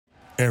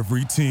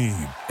Every team,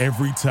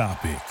 every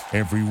topic,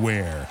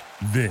 everywhere.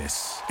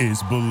 This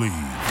is Believe.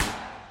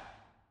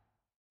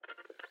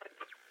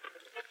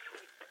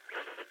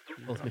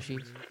 Both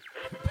machines.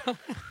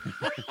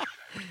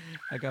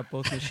 I got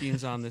both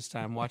machines on this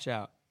time. Watch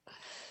out.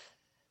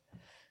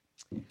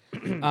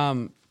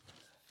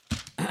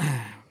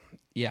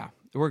 Yeah,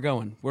 we're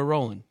going. We're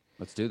rolling.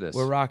 Let's do this.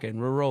 We're rocking.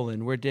 We're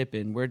rolling. We're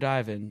dipping. We're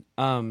diving.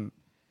 I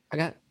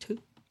got two.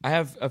 I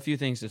have a few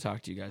things to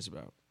talk to you guys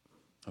about.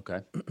 Okay.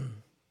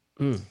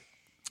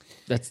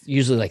 That's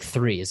usually like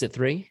three. Is it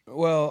three?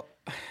 Well,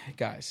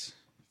 guys,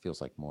 Feels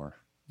like more.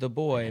 the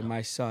boy,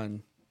 my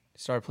son,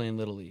 started playing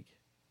Little League.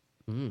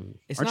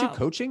 It's Aren't not, you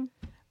coaching?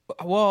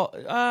 Well,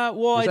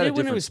 I that a did when it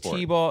different was sport?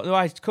 T-ball. No,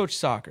 I coached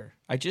soccer.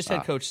 I just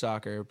had coached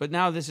soccer, but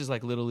now this is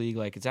like Little League.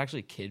 Like it's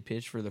actually kid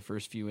pitch for the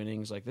first few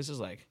innings. Like this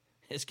is like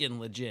it's getting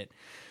legit.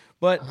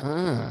 But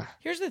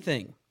here's the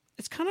thing: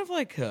 it's kind of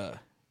like a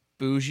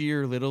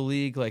bougier Little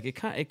League. Like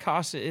it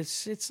costs.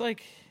 It's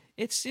like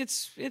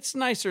it's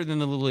nicer than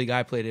the Little League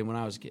I played in when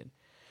I was a kid.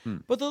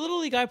 But the Little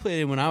League I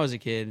played in when I was a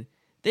kid,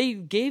 they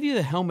gave you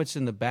the helmets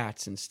and the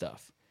bats and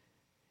stuff.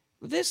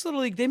 This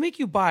Little League, they make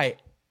you buy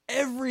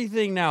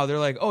everything now. They're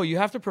like, oh, you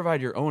have to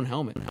provide your own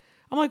helmet.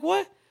 I'm like,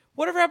 what?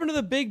 Whatever happened to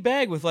the big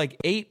bag with like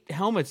 8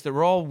 helmets that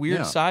were all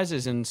weird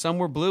sizes and some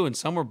were blue and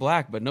some were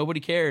black, but nobody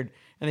cared.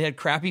 And they had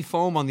crappy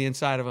foam on the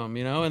inside of them,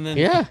 you know? And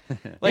then,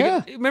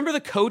 remember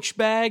the coach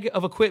bag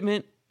of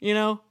equipment, you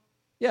know?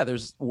 Yeah,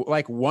 there's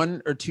like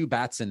 1 or 2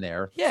 bats in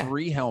there,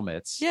 3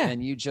 helmets,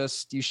 and you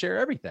share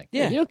everything.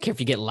 Yeah. You don't care if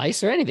you get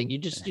lice or anything. You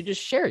just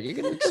share it.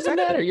 It doesn't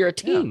matter. You're a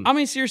team. I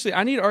mean, seriously,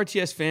 I need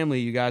RTS family,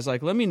 you guys.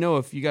 Like, let me know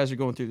if you guys are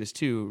going through this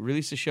too.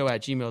 Release the show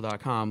at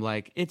gmail.com.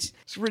 Like, it's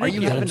ridiculous.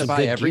 Are you having to some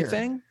buy good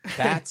everything?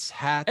 Bats,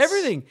 hats,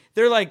 Everything.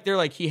 They're like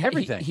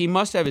Everything. He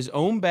must have his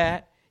own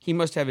bat. He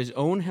must have his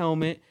own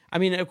helmet. I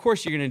mean, of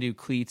course, you're gonna do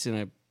cleats and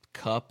a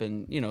cup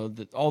and you know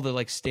all the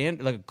like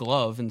a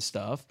glove and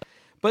stuff.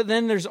 But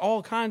then there's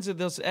all kinds of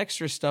this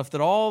extra stuff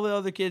that all the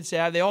other kids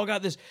have. They all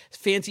got this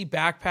fancy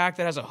backpack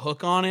that has a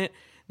hook on it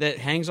that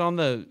hangs on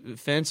the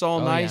fence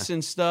all nice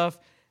and stuff.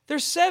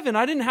 There's 7.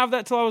 I didn't have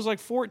that till I was like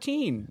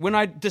 14 when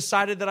I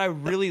decided that I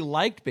really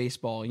liked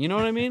baseball. You know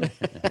what I mean?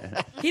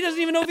 He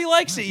doesn't even know if he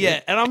likes it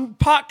yet, and I'm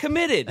pot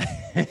committed.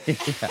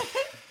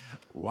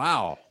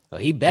 Wow. Well,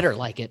 he better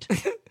like it.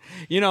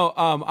 You know,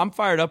 I'm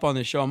fired up on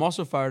this show. I'm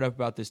also fired up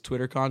about this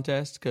Twitter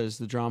contest because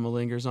the drama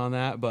lingers on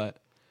that, but...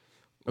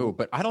 Oh,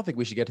 but I don't think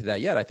we should get to that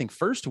yet. I think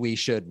first we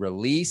should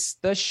release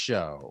the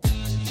show.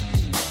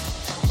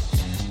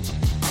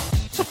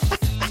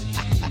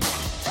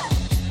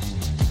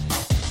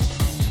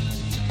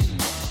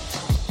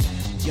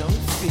 Young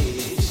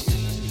fish.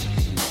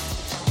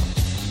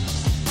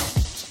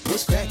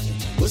 What's cracking?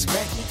 What's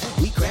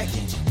cracking? We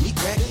cracking. We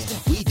cracking.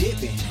 We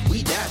dipping.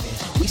 We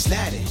diving. We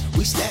sliding.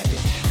 We slapping.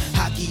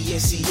 Hockey in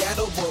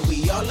Seattle, boy,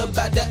 we all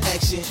about the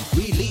action.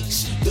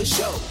 Release the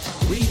show.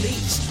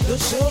 Release the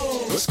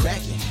show. What's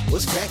cracking?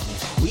 What's cracking?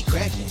 We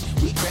cracking.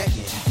 We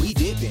cracking. We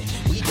dipping.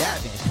 We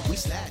diving. We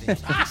sliding. We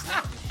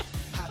slapping.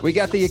 We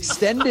got the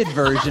extended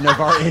version of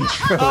our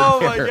intro.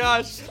 Oh my here.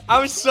 gosh, I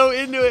was so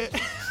into it.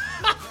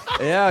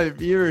 Yeah,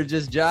 you were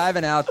just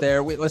jiving out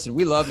there. We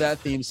love that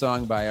theme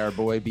song by our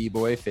boy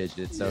B-Boy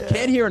Fidget. So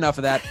can't hear enough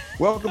of that.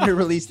 Welcome to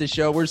Release the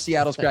Show. We're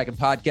Seattle's Kraken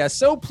Podcast.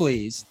 So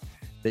pleased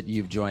that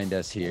you've joined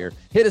us here.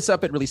 Hit us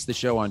up at Release the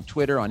Show on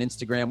Twitter, on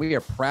Instagram. We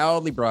are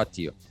proudly brought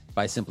to you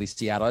by Simply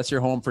Seattle. That's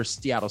your home for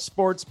Seattle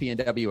sports,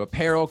 PNW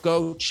apparel.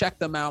 Go check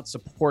them out,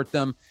 support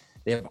them.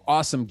 They have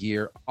awesome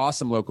gear,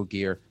 awesome local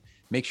gear.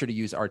 Make sure to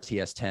use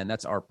RTS10.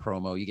 That's our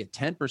promo. You get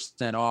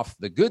 10% off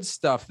the good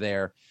stuff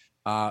there.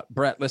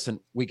 Brett, listen,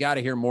 we got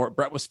to hear more.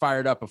 Brett was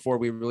fired up before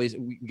we released.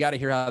 We got to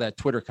hear how that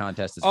Twitter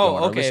contest is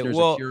going. Okay. Our listeners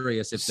are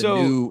curious if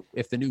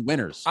the new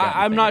winners.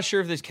 I'm not sure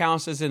if this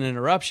counts as an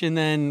interruption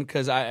then,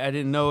 because I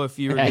didn't know if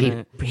you were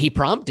gonna... he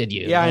prompted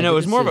you. Yeah, I know. It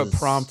was more of a This is-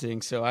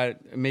 prompting, so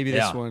maybe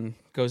this one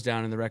goes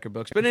down in the record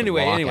books. But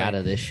anyway, Walk out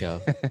of this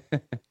show.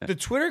 the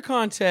Twitter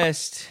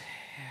contest,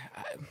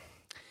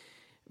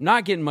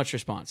 not getting much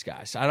response,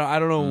 guys. I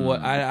don't know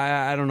what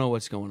I don't know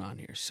what's going on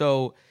here.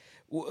 So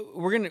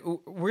we're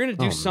gonna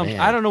do something.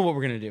 man. I don't know what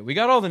we're gonna do. We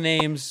got all the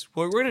names.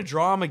 We're gonna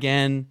draw them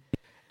again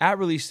at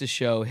Release the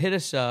Show. Hit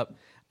us up.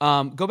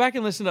 Go back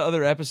and listen to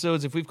other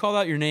episodes. If we've called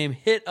out your name,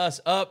 hit us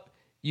up.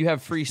 You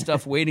have free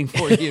stuff waiting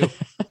for you.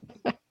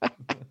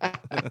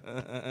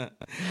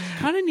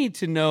 Kind of need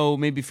to know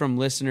maybe from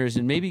listeners,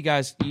 and maybe you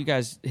guys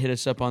hit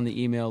us up on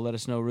the email. Let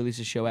us know,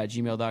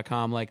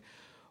 releaseashow@gmail.com. Like,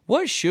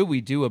 what should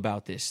we do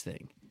about this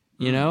thing?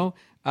 You know,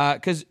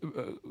 because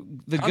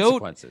the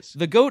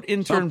goat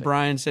intern Something.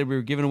 Brian said we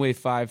were giving away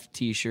 5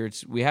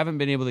 T-shirts. We haven't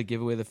been able to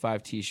give away the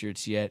 5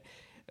 T-shirts yet.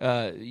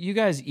 You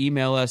guys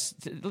email us.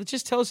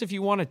 Just tell us if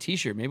you want a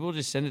T-shirt. Maybe we'll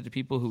just send it to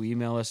people who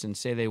email us and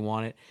say they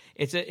want it.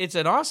 It's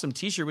an awesome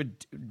T-shirt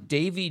with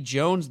Davy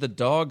Jones, the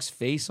dog's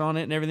face on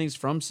it, and everything's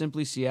from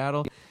Simply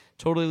Seattle.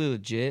 Totally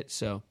legit.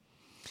 So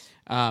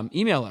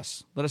email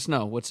us. Let us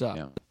know what's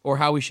up or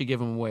how we should give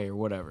them away or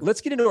whatever.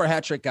 Let's get into our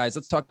hat trick, guys.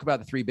 Let's talk about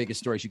the 3 biggest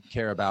stories you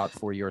care about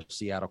for your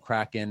Seattle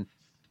Kraken.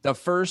 the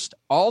first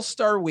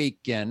All-Star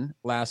weekend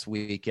last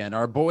weekend.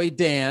 Our boy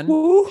Dan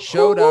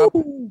showed up,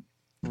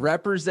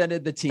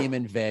 represented the team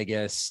in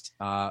Vegas.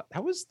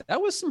 That was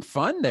some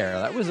fun there.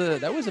 That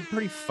was a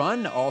pretty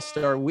fun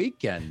All-Star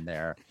weekend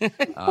there.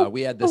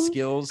 We had the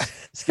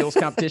skills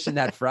competition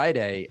that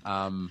Friday.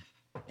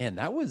 And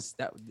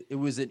it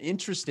was an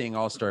interesting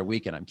All-Star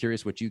weekend. I'm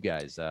curious what you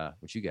guys thought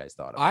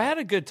of it. I had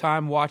a good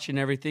time watching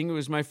everything. It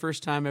was my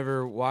first time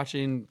ever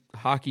watching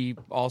hockey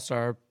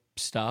All-Star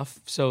stuff,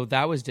 so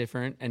that was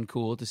different and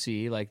cool to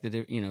see, like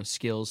the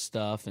skills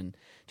stuff and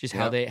just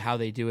how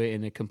they do it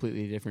in a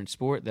completely different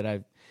sport that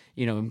I've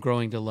am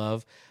growing to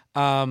love.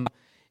 I'll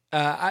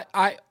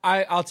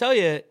tell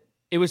you,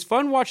 it was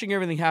fun watching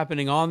everything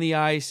happening on the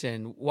ice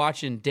and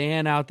watching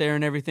Dan out there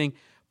and everything.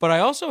 But I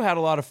also had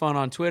a lot of fun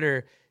on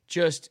Twitter.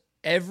 Just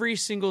every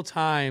single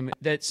time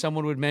that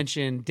someone would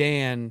mention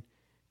Dan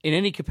in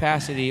any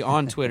capacity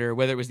on Twitter,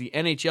 whether it was the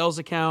NHL's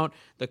account,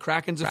 the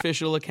Kraken's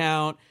official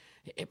account,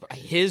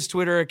 his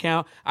Twitter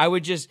account, I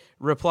would just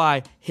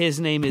reply,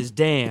 "His name is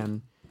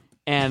Dan,"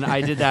 and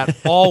I did that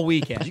all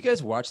weekend. Did you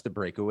guys watch the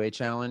breakaway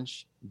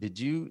challenge? Did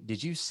you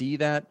see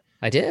that?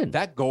 I did.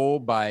 That goal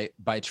by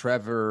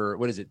Trevor,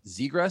 what is it,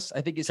 Zegras?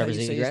 I think is how you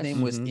say his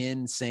name, was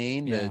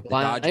insane. Yeah. The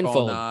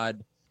dodgeball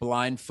nod,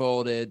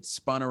 blindfolded,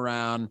 spun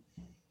around.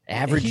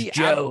 Average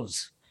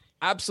Joes.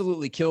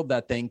 Absolutely killed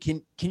that thing.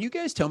 Can you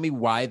guys tell me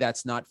why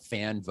that's not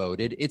fan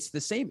voted? It's the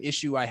same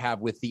issue I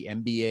have with the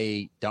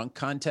NBA dunk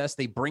contest.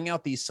 They bring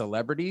out these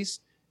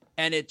celebrities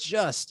and it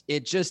just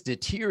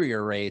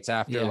deteriorates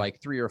after like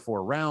 3 or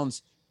 4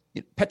 rounds.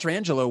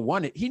 Pietrangelo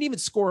won it. He didn't even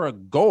score a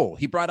goal.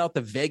 He brought out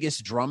the Vegas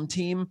drum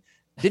team,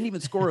 didn't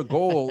even score a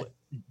goal.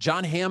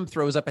 John Hamm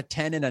throws up a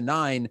 10 and a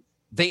 9.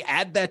 They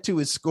add that to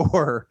his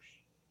score.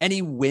 And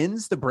he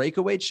wins the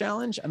breakaway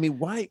challenge. I mean,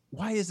 why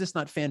is this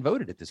not fan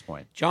voted at this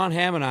point? John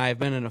Hamm and I have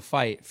been in a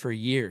fight for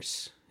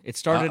years. It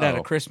started at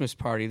a Christmas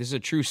party. This is a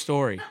true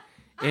story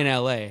in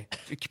LA.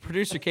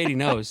 Producer Katie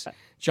knows.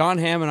 John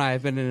Hamm and I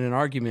have been in an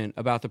argument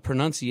about the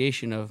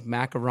pronunciation of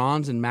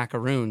macarons and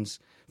macaroons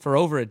for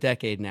over a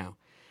decade now.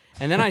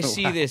 And then I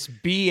see this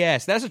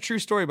BS. That's a true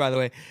story, by the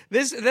way.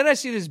 Then I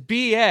see this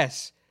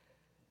BS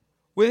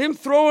with him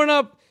throwing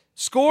up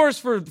scores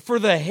for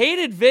the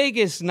hated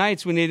Vegas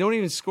Knights when they don't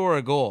even score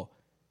a goal.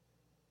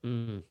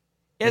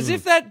 As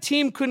if that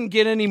team couldn't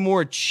get any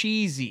more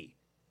cheesy.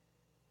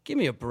 Give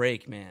me a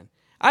break, man.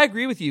 I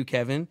agree with you,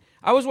 Kevin.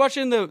 I was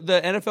watching the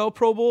NFL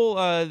Pro Bowl.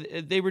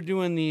 They were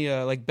doing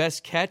the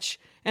best catch.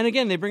 And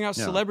again, they bring out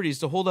celebrities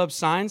to hold up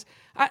signs.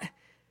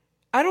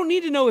 I don't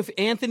need to know if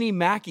Anthony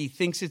Mackie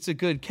thinks it's a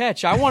good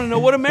catch. I want to know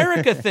what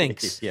America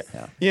thinks.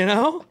 You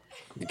know?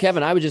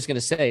 Kevin, I was just going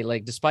to say,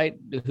 despite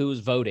who's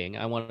voting,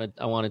 I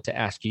wanted to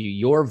ask you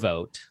your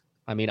vote.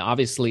 I mean,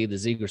 obviously the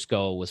Zegras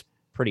goal was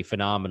pretty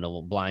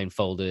phenomenal,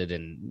 blindfolded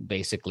and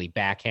basically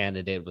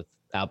backhanded it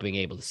without being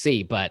able to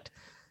see. But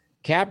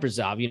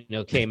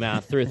Kaprizov, came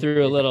out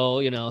threw a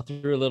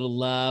little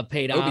love,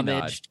 paid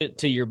homage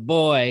to your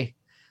boy.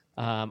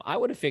 I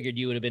would have figured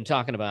you would have been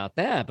talking about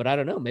that, but I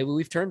don't know. Maybe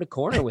we've turned a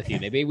corner with you.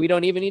 Maybe we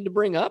don't even need to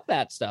bring up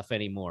that stuff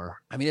anymore.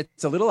 I mean,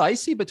 it's a little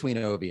icy between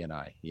Ovi and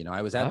I.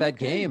 I was at that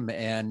game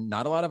and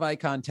not a lot of eye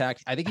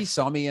contact. I think he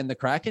saw me in the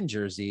Kraken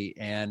jersey,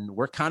 and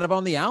we're kind of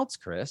on the outs,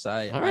 Chris.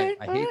 I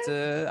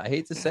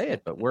hate to say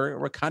it, but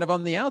we're kind of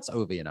on the outs,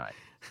 Ovi and I.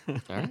 All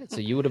right, so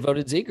you would have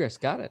voted Zegras.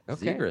 Got it.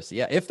 Okay. Zegras,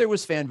 yeah. If there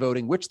was fan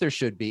voting, which there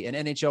should be, and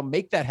NHL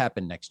make that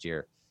happen next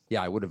year.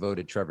 Yeah, I would have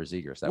voted Trevor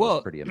Zegras. That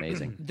was pretty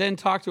amazing. Then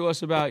talk to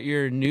us about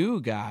your new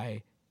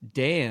guy,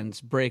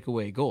 Dan's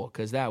breakaway goal,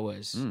 because that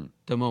was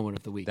the moment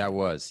of the week. That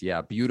was,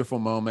 beautiful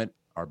moment.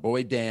 Our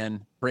boy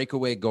Dan,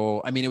 breakaway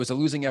goal. I mean, it was a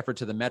losing effort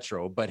to the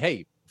Metro, but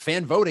hey,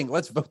 fan voting,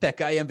 let's vote that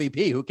guy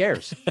MVP. Who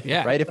cares?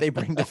 Yeah. Right? If they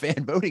bring the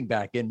fan voting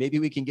back in, maybe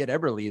we can get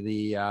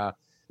Eberle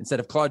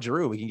instead of Claude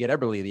Giroux, we can get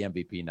Eberle the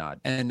MVP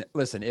nod. And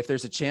listen, if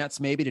there's a chance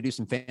maybe to do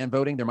some fan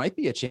voting, there might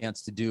be a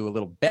chance to do a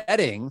little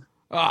betting.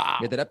 We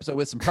had that episode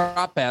with some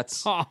prop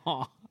bets.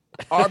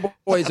 Our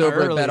boys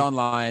over at Bet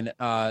Online.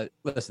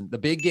 Listen, the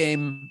big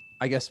game,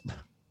 I guess.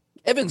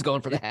 Evan's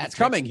going for the hat. It's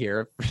coming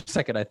here. For a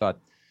second, I thought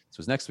this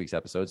was next week's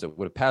episode, so it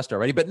would have passed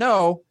already. But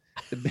no,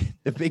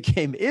 the big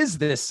game is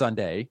this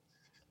Sunday.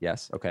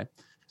 Yes, okay.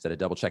 Said to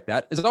double check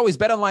that. As always,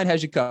 Bet Online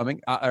has you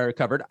covered.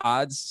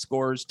 Odds,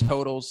 scores,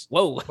 totals,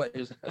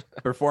 players,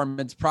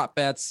 performance, prop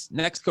bets.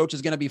 Next coach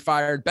is going to be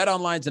fired. Bet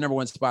Online's the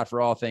 #1 spot for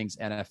all things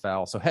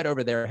NFL. So head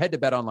over there. Head to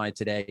Bet Online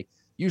today.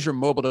 Use your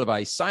mobile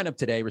device. Sign up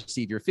today.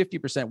 Receive your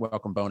 50%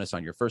 welcome bonus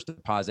on your first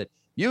deposit.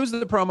 Use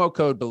the promo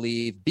code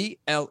BELIEVE,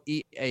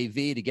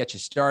 BLEAV, to get you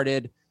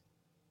started.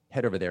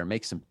 Head over there.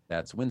 Make some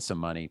bets. Win some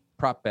money.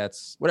 Prop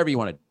bets. Whatever you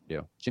want to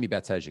do. Jimmy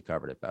Betts has you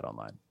covered at Bet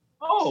Online.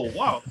 Oh,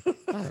 wow.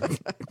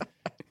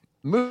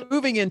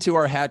 Moving into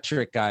our hat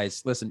trick,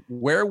 guys. Listen,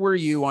 where were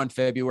you on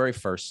February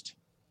 1st?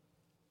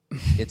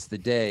 It's the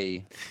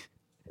day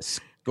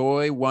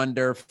Skoy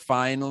Wonder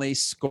finally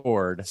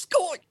scored.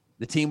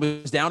 The team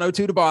was down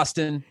 0-2 to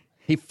Boston.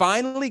 He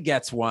finally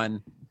gets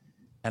one.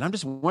 And I'm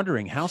just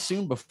wondering how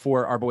soon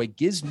before our boy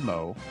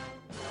Gizmo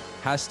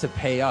has to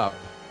pay up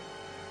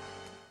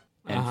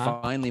and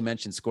finally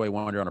mentioned Skoy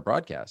Wonder on a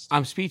broadcast.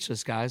 I'm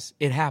speechless, guys.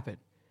 It happened.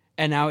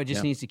 And now it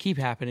just needs to keep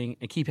happening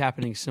and keep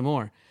happening some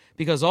more.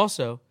 Because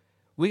also,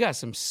 we got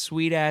some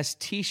sweet-ass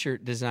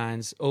T-shirt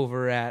designs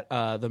over at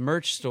the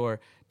merch store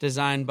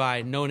designed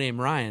by No Name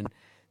Ryan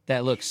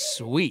that looks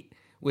sweet.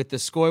 With the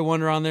Skoy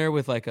Wonder on there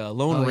with like a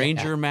Lone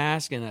Ranger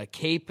mask and a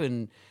cape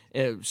and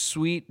a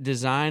sweet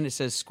design. It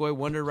says Skoy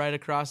Wonder right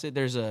across it.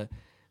 There's a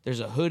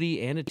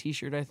hoodie and a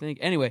T-shirt, I think.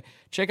 Anyway,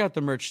 check out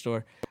the merch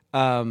store.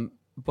 I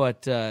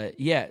forgot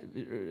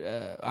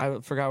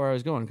where I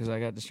was going because I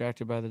got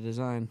distracted by the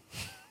design.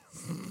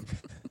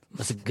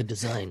 That's a good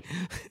design.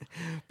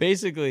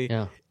 Basically,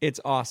 it's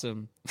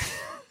awesome.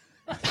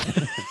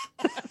 I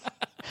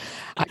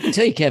can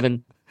tell you,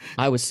 Kevin,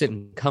 I was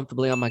sitting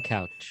comfortably on my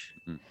couch.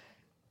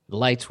 The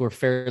lights were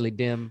fairly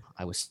dim.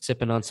 I was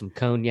sipping on some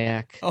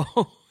cognac,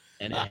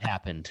 and it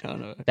happened.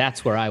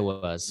 That's where I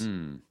was.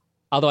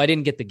 Although I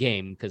didn't get the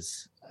game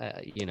because,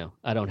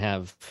 I don't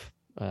have,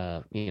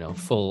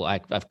 full.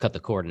 I've cut the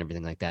cord and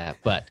everything like that.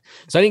 But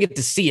so I didn't get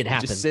to see it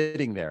happen. Just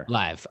sitting there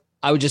live.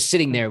 I was just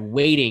sitting there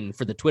waiting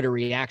for the Twitter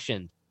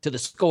reaction to the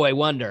Skoy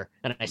Wonder,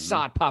 and I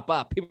saw it pop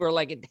up. People were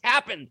like, "It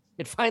happened!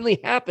 It finally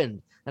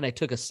happened!" And I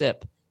took a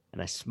sip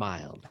and I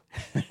smiled.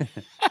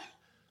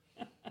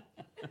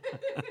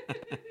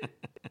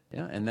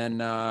 Yeah, and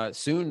then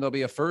soon there'll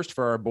be a first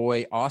for our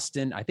boy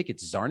Austin. I think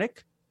it's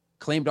Czarnik,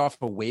 claimed off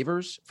of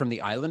waivers from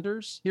the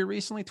Islanders here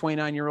recently.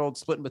 29-year-old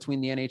splitting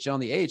between the NHL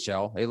and the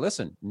AHL. Hey,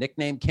 listen,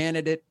 nickname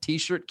candidate,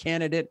 T-shirt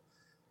candidate.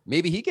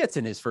 Maybe he gets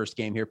in his first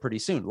game here pretty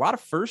soon. A lot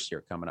of firsts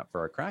here coming up for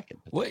our Kraken.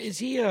 What is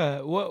he?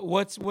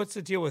 What's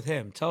the deal with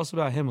him? Tell us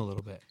about him a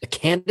little bit. A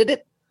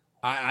candidate?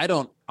 I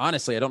don't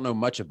know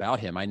much about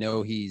him. I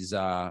know he's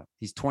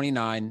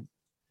 29.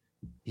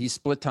 He's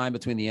split time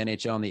between the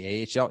NHL and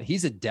the AHL.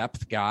 He's a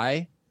depth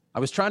guy. I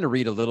was trying to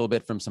read a little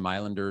bit from some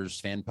Islanders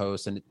fan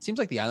posts, and it seems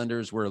like the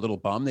Islanders were a little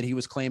bummed that he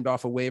was claimed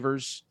off of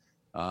waivers.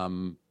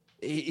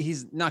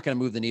 He's not going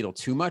to move the needle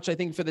too much, I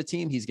think, for the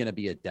team. He's going to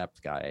be a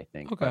depth guy, I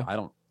think. Okay.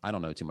 But I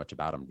don't know too much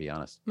about him, to be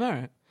honest. All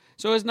right.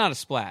 So it's not a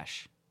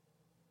splash.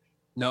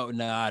 No,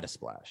 not a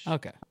splash.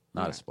 Okay.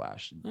 Not a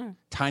splash. Right.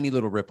 Tiny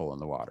little ripple in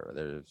the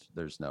water.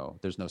 There's no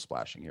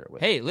splashing here.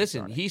 Hey,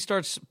 listen, he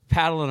starts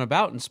paddling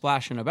about and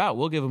splashing about.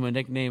 We'll give him a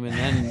nickname, and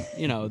then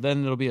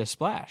then it'll be a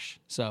splash.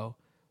 So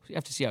you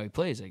have to see how he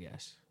plays, I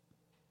guess.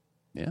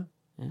 Yeah.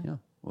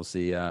 We'll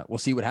see. We'll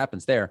see what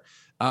happens there,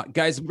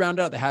 guys. Round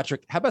out the hat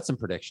trick. How about some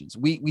predictions?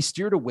 We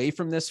steered away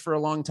from this for a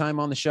long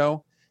time on the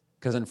show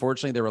because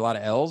unfortunately there were a lot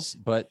of L's.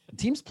 But the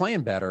team's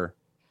playing better.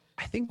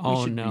 I think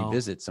we should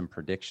revisit some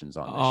predictions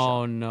on this show.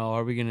 Oh no,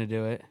 are we gonna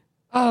do it?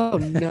 Oh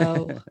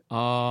no!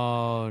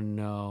 Oh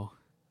no!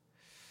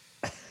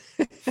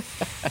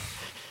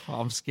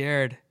 I'm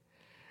scared.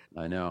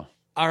 I know.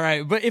 All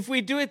right, but if we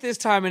do it this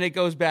time and it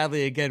goes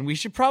badly again, we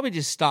should probably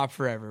just stop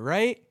forever,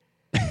 right?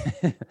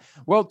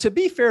 Well, to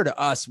be fair to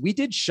us, we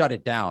did shut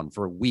it down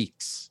for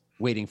weeks,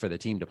 waiting for the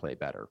team to play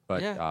better.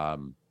 But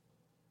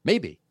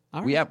maybe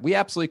we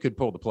absolutely could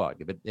pull the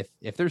plug. But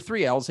if there are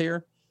 3 L's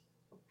here,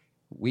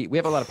 we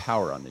have a lot of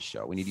power on this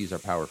show. We need to use our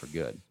power for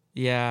good.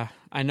 Yeah,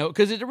 I know,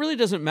 because it really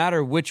doesn't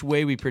matter which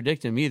way we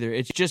predict them either.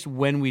 It's just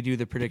when we do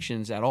the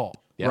predictions at all,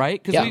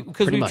 right?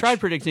 Because we've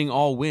tried predicting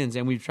all wins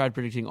and we've tried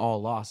predicting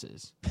all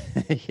losses.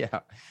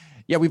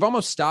 Yeah, we've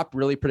almost stopped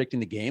really predicting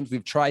the games.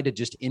 We've tried to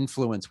just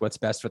influence what's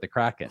best for the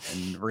Kraken,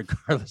 and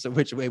regardless of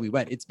which way we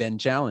went, it's been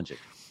challenging.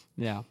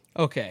 Yeah.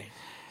 Okay.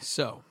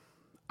 So,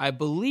 I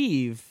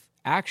believe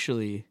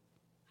actually,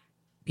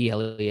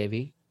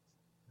 BLEAV.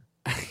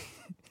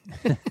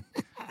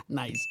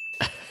 Nice.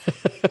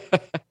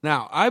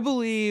 Now, I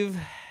believe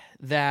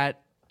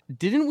that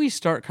didn't we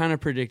start kind of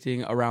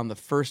predicting around the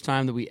first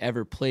time that we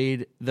ever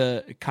played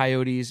the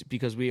Coyotes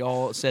because we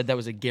all said that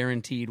was a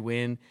guaranteed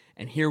win,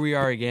 and here we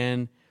are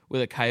again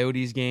with a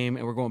Coyotes game,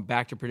 and we're going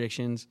back to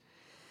predictions.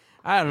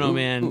 I don't know,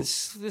 man.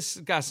 This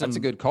got some. That's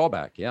a good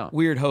callback. Yeah,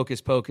 weird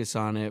hocus pocus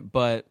on it,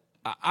 but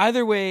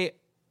either way,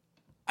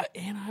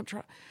 I'm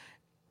trying.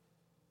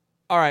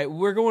 All right,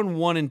 we're going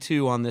 1 and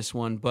 2 on this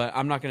one, but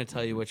I'm not going to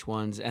tell you which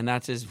ones, and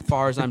that's as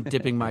far as I'm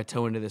dipping my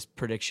toe into this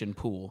prediction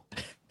pool.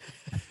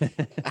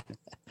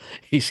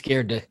 He's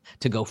scared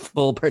to go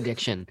full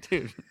prediction,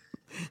 dude.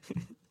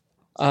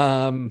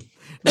 Never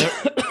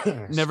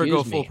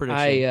go full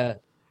prediction.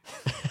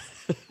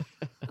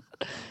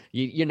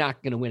 You're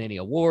not going to win any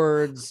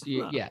awards.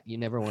 You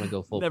never want to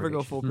go full. Never prediction.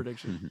 go full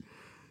prediction.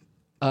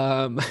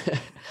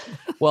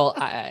 Well,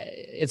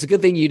 it's a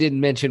good thing you didn't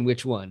mention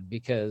which one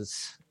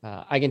because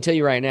I can tell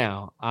you right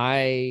now,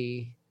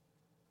 I'm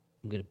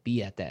going to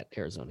be at that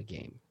Arizona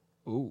game.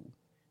 Ooh,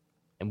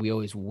 and we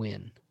always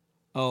win.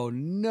 Oh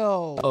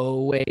no!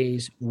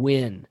 Always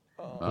win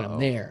when I'm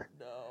there.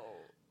 No.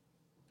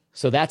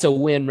 So that's a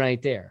win right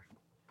there.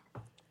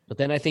 But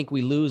then I think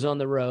we lose on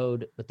the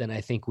road. But then I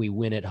think we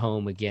win at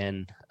home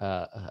again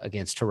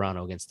against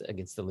Toronto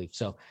against the Leafs.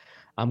 So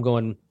I'm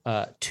going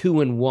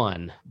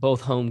 2-1.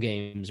 Both home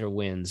games are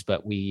wins,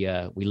 but we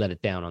let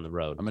it down on the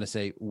road. I'm going to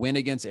say win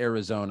against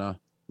Arizona,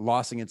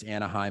 loss against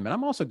Anaheim, and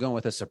I'm also going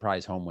with a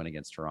surprise home win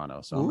against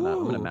Toronto. So I'm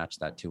gonna match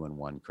that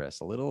 2-1,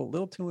 Chris. A little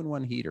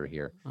 2-1 heater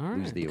here. All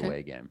Lose right, the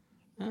away game.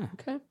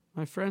 Okay.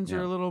 My friends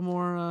are a little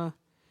more.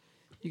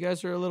 You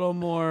guys are a little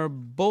more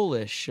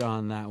bullish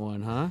on that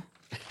one, huh?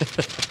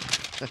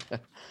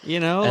 You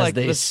know, As like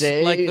they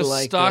say, like the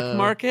like, stock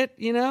market.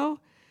 You know,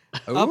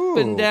 up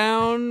and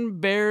down,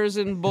 bears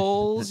and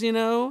bulls. You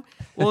know.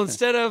 Well,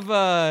 instead of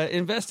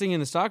investing in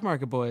the stock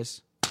market,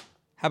 boys,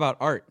 how about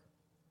art?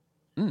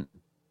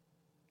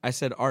 I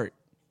said art.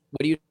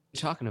 What are you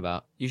talking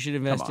about? You should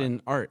invest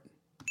in art.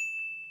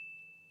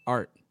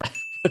 Art.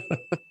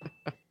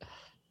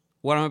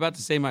 What I'm about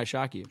to say might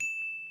shock you.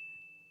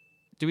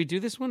 Did we do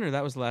this one, or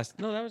that was the last?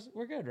 No,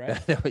 we're good, right?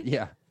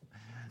 Yeah.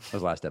 That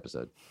was last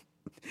episode.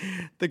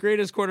 The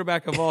greatest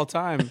quarterback of all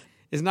time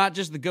is not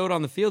just the GOAT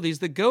on the field. He's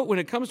the GOAT when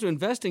it comes to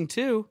investing,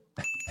 too.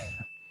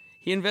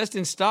 He invests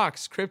in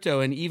stocks, crypto,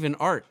 and even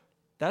art.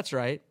 That's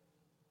right.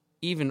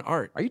 Even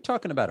art. Are you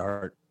talking about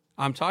art?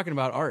 I'm talking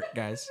about art,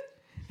 guys.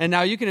 And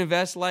now you can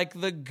invest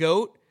like the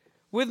GOAT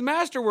with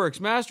Masterworks.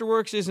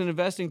 Masterworks is an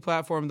investing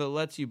platform that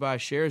lets you buy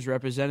shares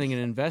representing an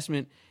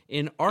investment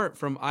in art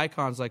from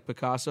icons like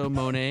Picasso,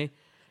 Monet,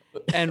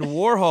 and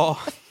Warhol.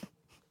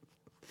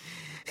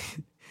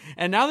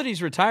 And now that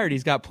he's retired,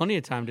 he's got plenty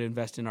of time to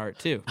invest in art,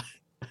 too.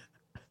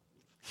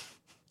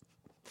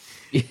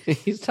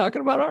 He's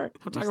talking about art.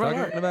 I'm talking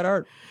about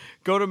art.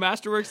 Go to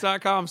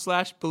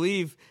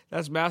masterworks.com/believe.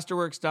 That's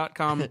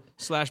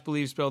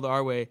masterworks.com/believe spelled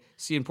our way.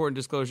 See important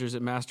disclosures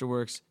at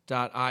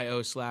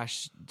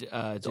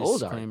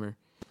masterworks.io/disclaimer.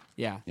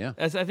 Yeah.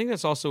 I think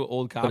that's also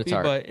old copy,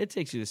 but it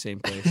takes you the same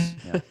place.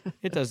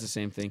 It does the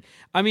same thing.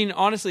 I mean,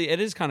 honestly, it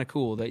is kind of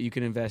cool that you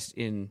can invest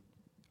in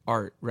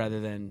art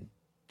rather than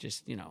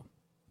just,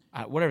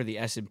 whatever the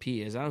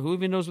S&P is. I don't know, who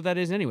even knows what that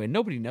is anyway?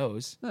 Nobody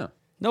knows. No.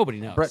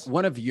 Nobody knows. Brett,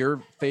 one of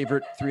your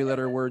favorite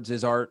 3-letter words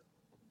is art.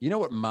 You know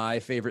what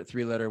my favorite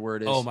 3-letter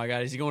word is? Oh, my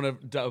God. Is he going to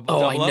double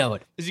up? I know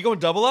it. Is he going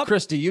double up?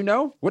 Chris, do you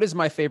know? What is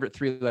my favorite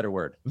 3-letter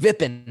word?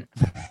 Vippin.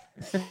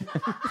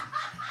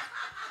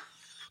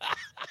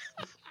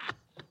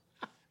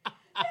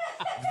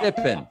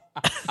 Vippin.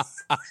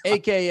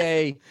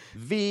 AKA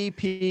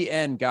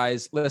VPN,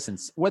 guys. Listen,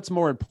 what's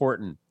more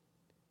important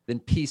than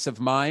peace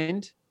of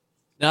mind?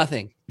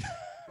 Nothing.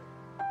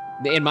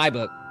 In my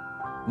book.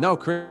 No,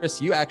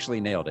 Chris, you actually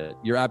nailed it.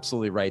 You're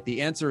absolutely right.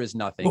 The answer is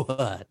nothing.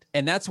 What?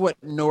 And that's what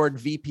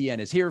NordVPN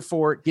is here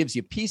for. It gives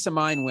you peace of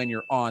mind when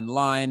you're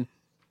online.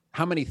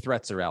 How many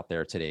threats are out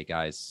there today,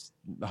 guys?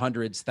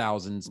 Hundreds,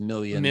 thousands,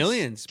 millions,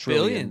 billions.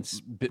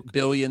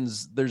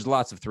 Billions. There's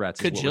lots of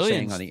threats. Is what we're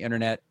saying on the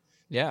internet.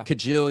 Yeah.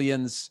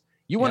 Kajillions.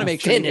 You want to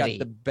make sure you got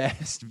the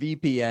best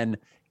VPN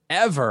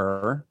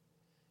ever.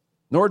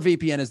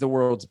 NordVPN is the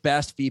world's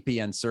best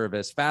VPN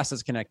service,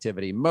 fastest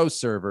connectivity,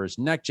 most servers,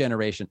 next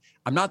generation.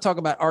 I'm not talking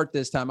about art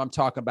this time. I'm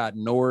talking about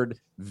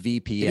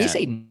NordVPN. Did he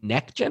say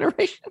next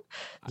generation?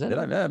 Did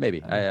I?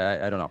 Maybe.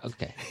 I don't know.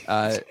 Okay.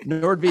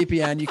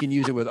 NordVPN, you can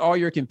use it with all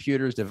your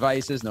computers,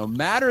 devices, no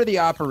matter the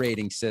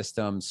operating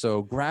system.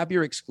 So grab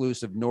your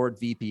exclusive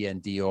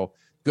NordVPN deal.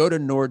 Go to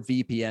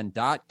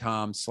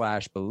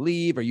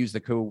nordvpn.com/believe or use the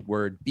code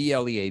word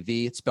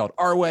BLEAV. It's spelled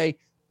our way,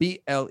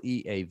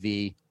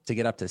 BLEAV. To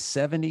get up to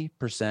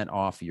 70%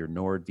 off your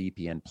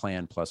NordVPN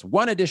plan plus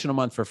one additional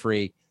month for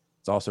free.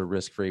 It's also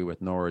risk-free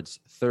with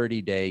Nord's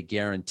 30-day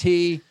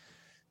guarantee.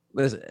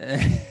 Listen.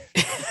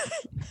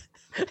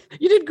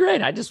 You did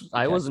great.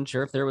 I wasn't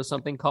sure if there was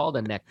something called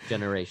a next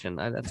generation.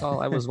 That's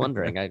all I was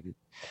wondering.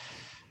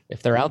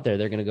 If they're out there,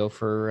 they're going to go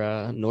for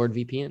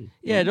NordVPN.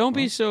 Yeah, don't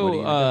be so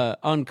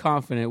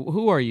unconfident.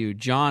 Who are you,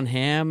 John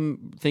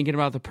Hamm, thinking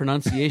about the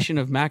pronunciation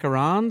of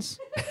macarons?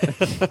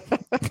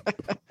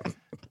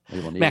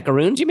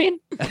 Macaroons, you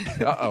mean?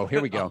 Uh-oh,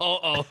 here we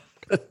go.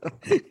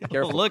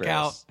 Careful, Look Chris.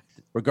 out.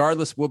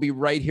 Regardless, we'll be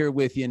right here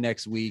with you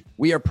next week.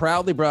 We are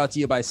proudly brought to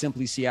you by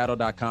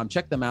SimplySeattle.com.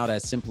 Check them out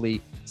at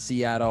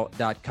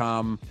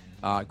SimplySeattle.com.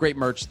 Great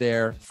merch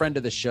there. Friend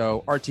of the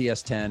show,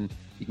 RTS10.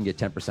 You can get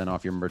 10%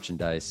 off your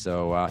merchandise.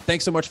 So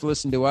thanks so much for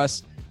listening to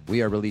us.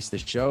 We are Release the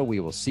Show.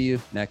 We will see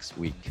you next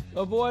week.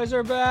 The boys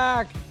are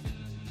back.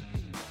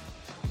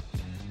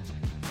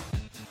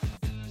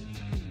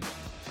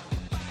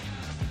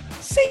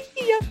 See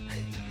ya.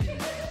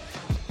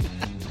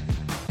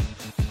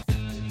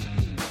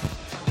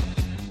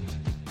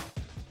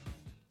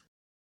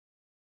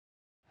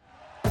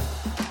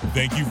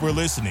 Thank you for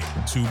listening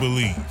to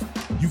Believe.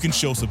 You can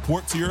show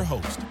support to your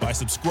host by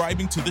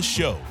subscribing to the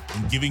show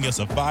and giving us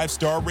a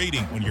 5-star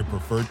rating on your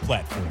preferred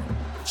platform.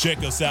 Check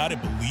us out at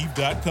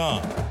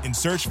Believe.com and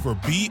search for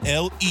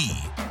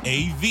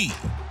BLEAV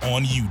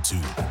on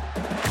YouTube.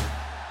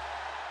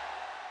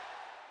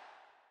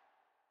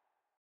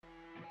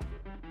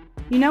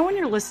 You know when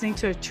you're listening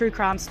to a true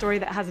crime story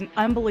that has an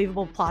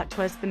unbelievable plot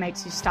twist that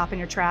makes you stop in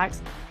your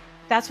tracks?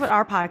 That's what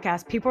our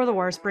podcast, People Are the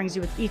Worst, brings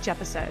you with each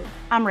episode.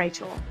 I'm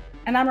Rachel.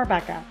 And I'm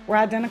Rebecca. We're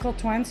identical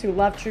twins who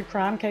love true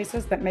crime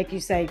cases that make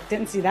you say,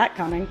 didn't see that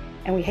coming,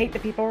 and we hate the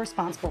people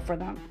responsible for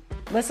them.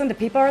 Listen to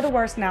People Are the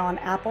Worst now on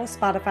Apple,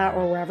 Spotify,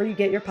 or wherever you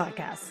get your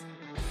podcasts.